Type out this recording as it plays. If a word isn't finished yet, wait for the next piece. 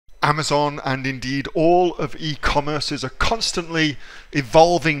Amazon and indeed all of e-commerce is a constantly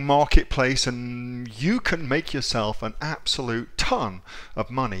evolving marketplace, and you can make yourself an absolute ton of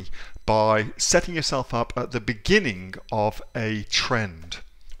money by setting yourself up at the beginning of a trend.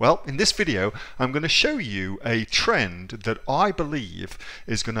 Well, in this video, I'm going to show you a trend that I believe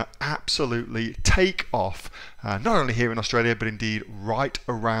is going to absolutely take off, not only here in Australia, but indeed right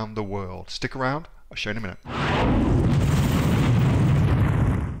around the world. Stick around, I'll show you in a minute.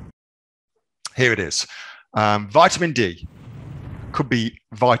 Here it is. Vitamin D. Could be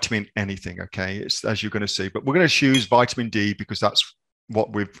vitamin anything, okay? It's, as you're going to see, but we're going to choose vitamin D because that's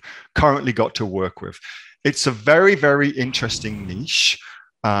what we've currently got to work with. It's a very, very interesting niche,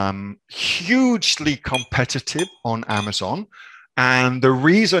 hugely competitive on Amazon. And the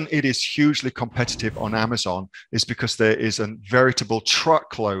reason it is hugely competitive on Amazon is because there is a veritable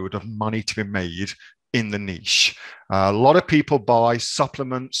truckload of money to be made in the niche. A lot of people buy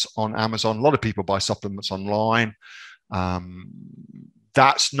supplements on Amazon. A lot of people buy supplements online.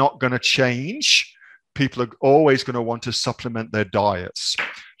 That's not going to change. People are always going to want to supplement their diets.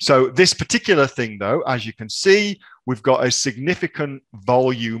 So this particular thing, though, as you can see, we've got a significant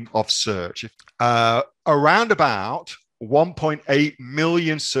volume of search. Around about 1.8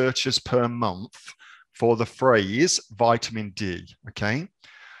 million searches per month for the phrase vitamin D, okay?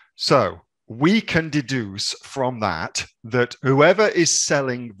 So we can deduce from that that whoever is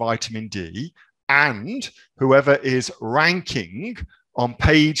selling vitamin D and whoever is ranking on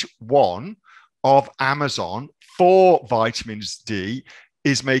page 1 of Amazon for vitamins D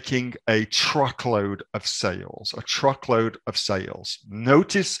is making a truckload of sales,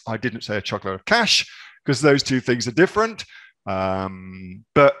 Notice I didn't say a truckload of cash because those two things are different.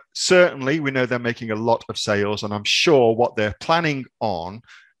 But certainly we know they're making a lot of sales, and I'm sure what they're planning on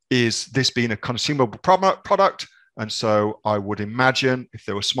is this being a consumable product. And so I would imagine if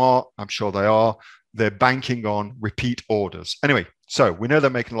they were smart, I'm sure they are, they're banking on repeat orders. Anyway, so we know they're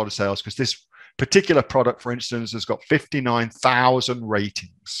making a lot of sales because this particular product, for instance, has got 59,000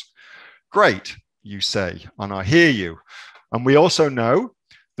 ratings. Great, you say, and I hear you. And we also know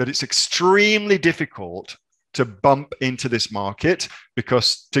that it's extremely difficult to bump into this market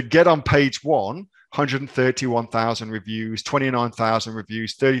because to get on page 1, 131,000 reviews, 29,000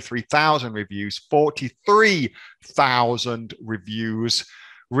 reviews, 33,000 reviews, 43,000 reviews.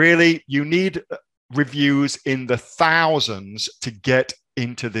 Really, you need reviews in the thousands to get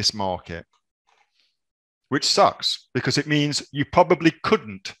into this market, which sucks because it means you probably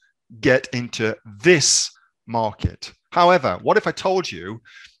couldn't get into this market. However, what if I told you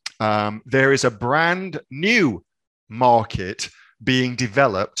there is a brand new market being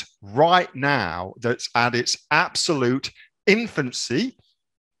developed right now that's at its absolute infancy,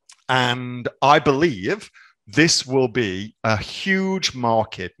 and I believe this will be a huge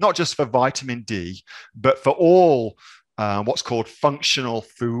market, not just for vitamin D, but for all what's called functional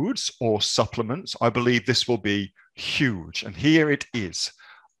foods or supplements. I believe this will be huge, and here it is.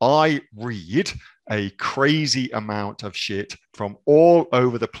 I read a crazy amount of shit from all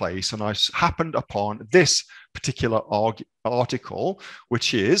over the place, and I happened upon this particular article,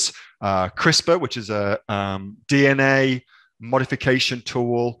 which is CRISPR, which is a DNA modification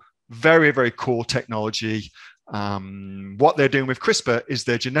tool. Very, very cool technology. What they're doing with CRISPR is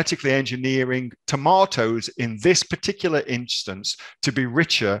they're genetically engineering tomatoes in this particular instance to be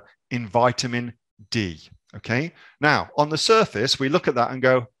richer in vitamin D. Okay. Now, on the surface, we look at that and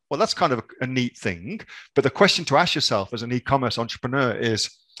go, well, that's kind of a neat thing. But the question to ask yourself as an e-commerce entrepreneur is,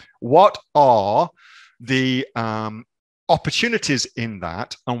 what are the opportunities in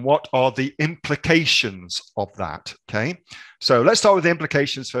that, and what are the implications of that? Okay. So let's start with the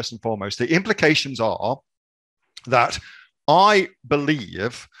implications first and foremost. The implications are that I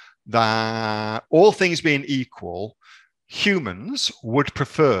believe that all things being equal, humans would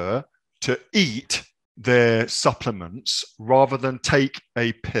prefer to eat their supplements rather than take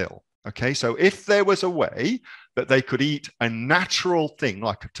a pill. Okay, so if there was a way that they could eat a natural thing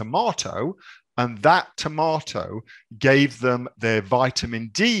like a tomato, and that tomato gave them their vitamin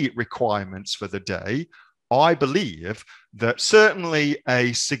D requirements for the day, I believe that certainly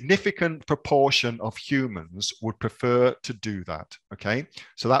a significant proportion of humans would prefer to do that. Okay,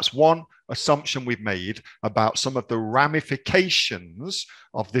 so that's one assumption we've made about some of the ramifications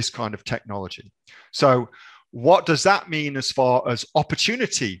of this kind of technology. So what does that mean as far as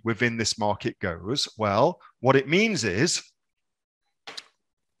opportunity within this market goes? Well, what it means is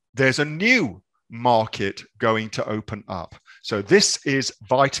there's a new market going to open up. So this is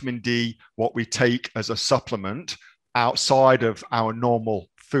vitamin D, what we take as a supplement outside of our normal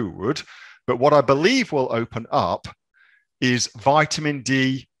food. But what I believe will open up is vitamin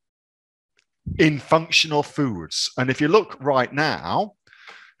D in functional foods. And if you look right now,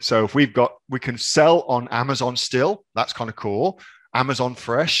 so if we can sell on Amazon still, that's kind of cool. Amazon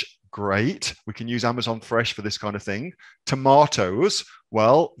Fresh, great. We can use Amazon Fresh for this kind of thing. Tomatoes,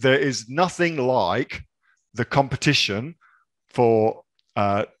 well, there is nothing like the competition for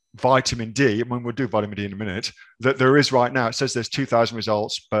vitamin D. I mean, we'll do vitamin D in a minute, that there is right now. It says there's 2,000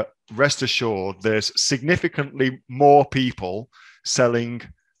 results, but rest assured, there's significantly more people selling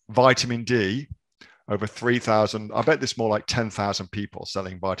vitamin D, over 3,000. I bet there's more like 10,000 people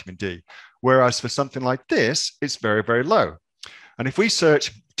selling vitamin D. Whereas for something like this, it's very, very low. And if we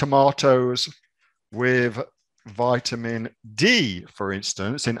search tomatoes with vitamin D, for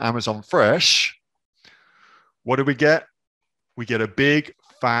instance, in Amazon Fresh, what do we get? We get a big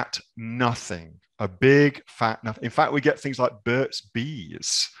fat nothing, a big fat nothing. In fact, we get things like Burt's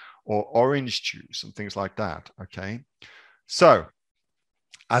Bees or orange juice and things like that, okay? So,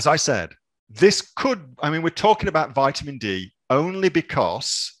 as I said, this could, I mean, we're talking about vitamin D only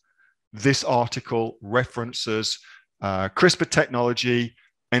because this article references CRISPR technology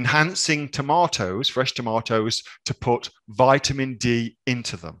enhancing tomatoes, fresh tomatoes, to put vitamin D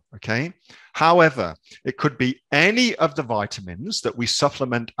into them, okay? However, it could be any of the vitamins that we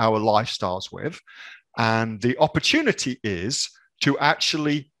supplement our lifestyles with, and the opportunity is to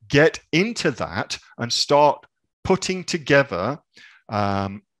actually get into that and start putting together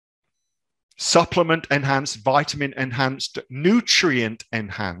supplement enhanced, vitamin enhanced, nutrient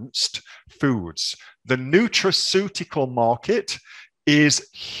enhanced foods. The nutraceutical market is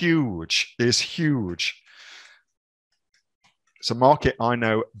huge, It's a market I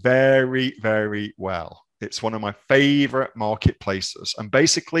know very, very well. It's one of my favorite marketplaces. And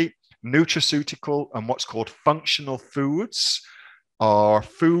basically, nutraceutical and what's called functional foods are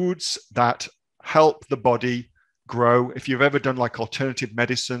foods that help the body grow. If you've ever done like alternative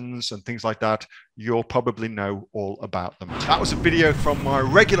medicines and things like that, you'll probably know all about them. That was a video from my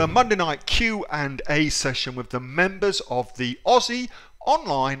regular Monday night Q&A session with the members of the Aussie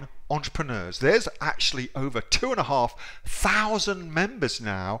Online Entrepreneurs. There's actually over 2,500 members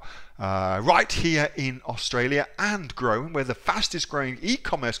now right here in Australia and growing. We're the fastest growing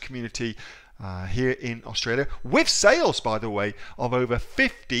e-commerce community here in Australia, with sales, by the way, of over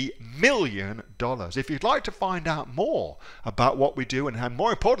 $50 million. If you'd like to find out more about what we do and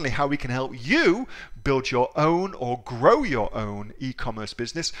more importantly, how we can help you build your own or grow your own e-commerce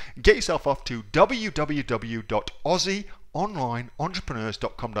business, get yourself off to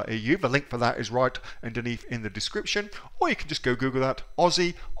www.aussieonlineentrepreneurs.com.au. The link for that is right underneath in the description, or you can just go Google that,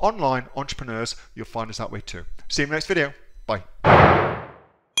 Aussie Online Entrepreneurs. You'll find us that way too. See you in the next video. Bye.